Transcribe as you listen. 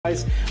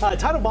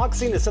Title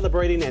Boxing is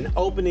celebrating an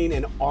opening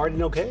in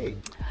Arden-Arcade.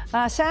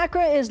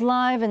 Sakura is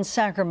live in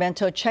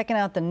Sacramento checking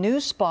out the new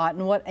spot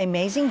and what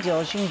amazing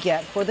deals you can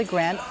get for the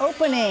grand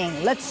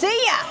opening. Let's see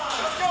ya!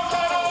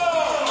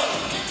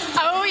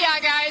 Oh yeah,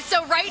 guys.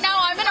 So right now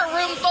I'm in a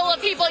room full of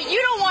people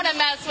you don't want to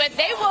mess with.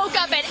 They woke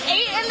up at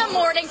 8 in the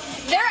morning.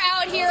 They're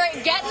out here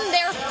getting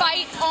their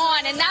fight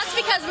on, and that's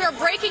because we're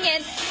breaking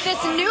in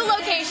this new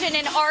location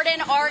in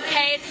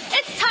Arden-Arcade.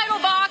 It's Title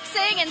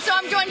Boxing, and so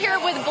I'm joined here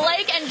with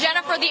Blake and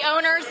Jennifer, the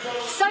owners.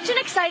 Such an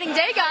exciting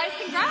day, guys.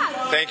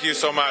 Congrats. Thank you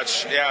so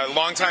much. Yeah,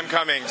 long time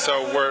coming,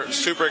 so we're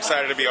super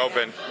excited to be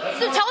open.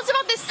 So tell us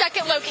about this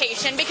second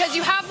location, because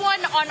you have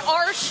one on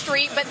our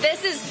street, but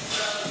this is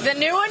the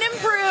new and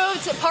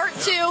improved, part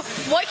 2.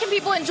 What can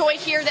people enjoy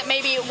here that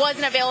maybe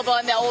wasn't available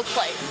in the old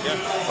place? Yeah.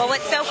 Well,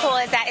 what's so cool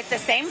is that it's the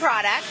same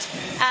product,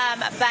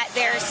 but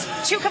there's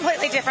 2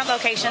 completely different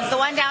locations. The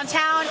one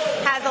downtown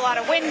has a lot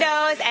of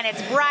windows, and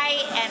it's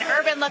bright and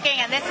urban looking,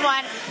 and this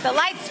one, the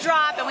lights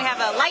drop, and we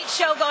have a light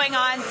show going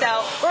on,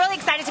 so we're really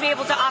excited to be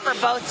able to offer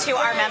both to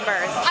our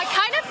members. I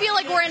kind of feel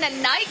like we're in a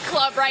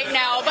nightclub right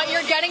now, but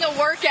you're getting a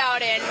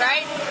workout in,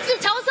 right? So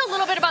tell us a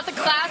little bit about the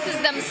classes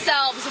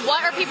themselves.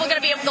 What are people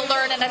going to be able to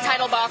learn in a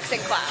title boxing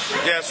class?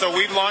 Yeah, so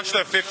we've launched a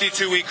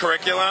 52-week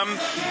curriculum.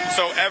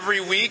 So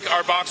every week,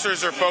 our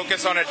boxers are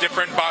focused on a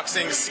different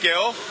boxing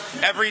skill.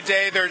 Every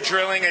day, they're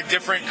drilling a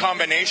different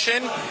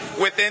combination.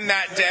 Within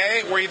that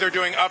day, we're either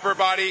doing upper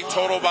body,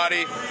 total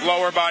body,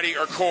 lower body,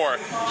 or core.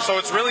 So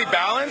it's really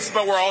balanced,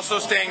 but we're also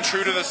staying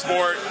true to the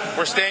sport.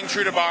 We're staying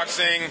true to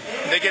boxing.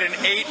 They get an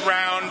 8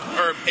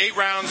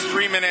 rounds,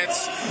 3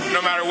 minutes,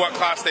 no matter what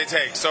class they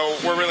take. So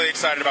we're really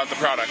excited about the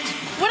product.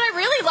 What I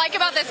really like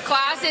about this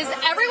class is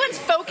everyone's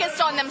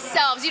focused on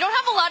themselves. You don't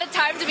have a lot of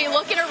time to be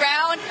looking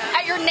around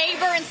at your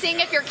neighbor and seeing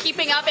if you're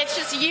keeping up. It's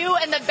just you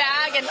and the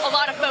bag and a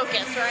lot of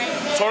focus,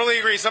 right? Totally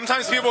agree.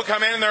 Sometimes people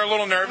come in and they're a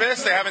little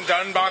nervous. They haven't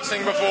done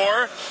boxing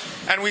before.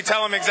 And we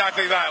tell them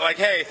exactly that. Like,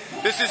 hey,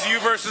 this is you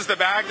versus the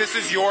bag. This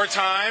is your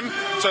time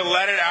to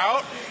let it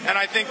out. And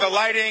I think the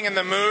lighting and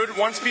the mood,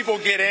 once people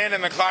get in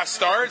and the class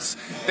starts,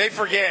 they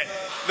forget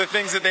the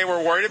things that they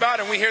were worried about,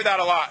 and we hear that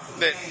a lot,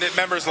 that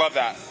members love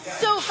that.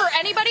 So for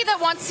anybody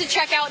that wants to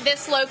check out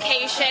this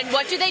location,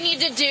 what do they need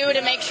to do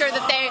to make sure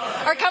that they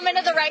are coming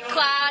to the right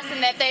class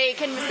and that they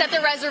can set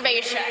their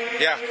reservation?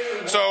 Yeah,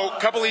 so a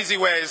couple easy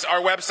ways.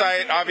 Our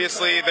website,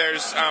 obviously,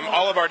 there's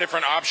all of our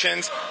different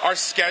options. Our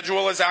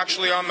schedule is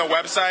actually on the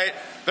website.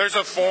 There's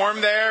a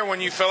form there. When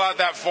you fill out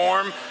that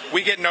form,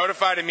 we get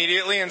notified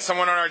immediately, and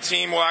someone on our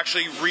team will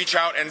actually reach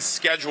out and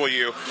schedule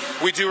you.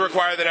 We do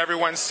require that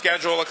everyone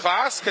schedule a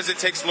class because it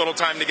takes a little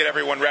time to get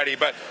everyone ready,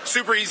 but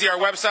super easy. Our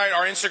website,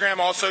 our Instagram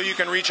also you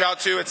can reach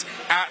out to. It's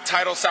at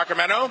Title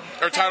Sacramento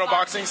or Title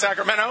Boxing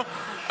Sacramento.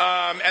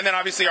 And then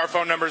obviously our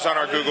phone number's on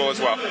our Google as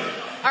well.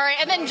 All right,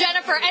 and then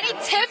Jennifer, any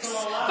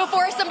tips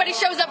before somebody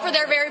shows up for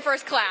their very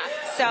first class?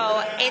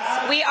 So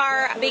we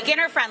are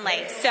beginner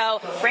friendly,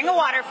 so bring a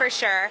water for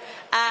sure,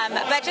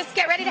 but just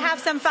get ready to have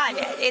some fun.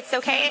 It's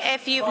okay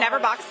if you've never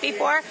boxed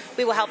before,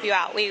 we will help you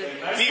out. We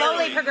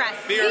slowly progress.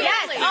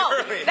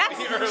 Yes,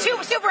 that's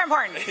super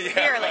important. Be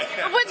early.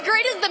 What's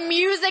great is the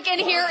music in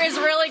here is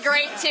really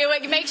great too.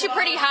 It makes you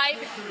pretty hype.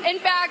 In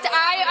fact,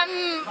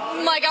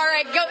 I'm like, all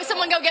right,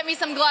 someone go get me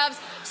some gloves.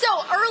 So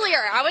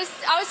earlier, I was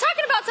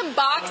talking about some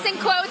boxing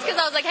quotes because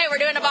I was like, hey, we're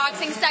doing a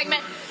boxing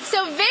segment.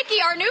 So Vicky,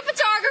 our new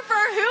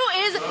photographer, who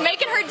is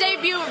making her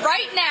debut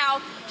right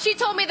now, she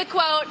told me the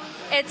quote,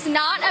 "It's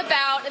not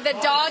about the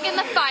dog in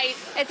the fight,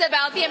 it's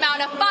about the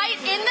amount of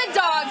fight in the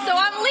dog." So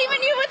I'm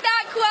leaving you with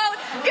that quote.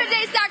 Good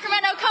day,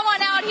 Sacramento. Come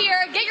on out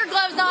here, get your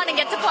gloves on, and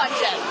get to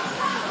punching.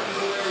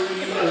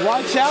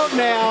 Watch out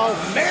now.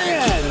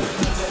 Man,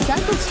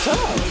 Sakura's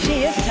tough.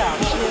 She is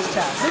tough. She is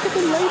tough. Look at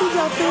the ladies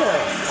out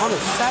there on a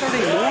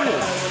Saturday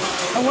morning.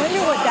 I wonder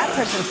what that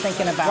person's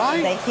thinking about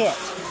when they hit.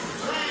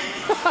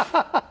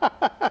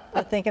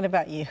 They're thinking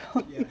about you.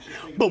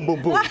 Boom,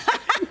 boom, boom.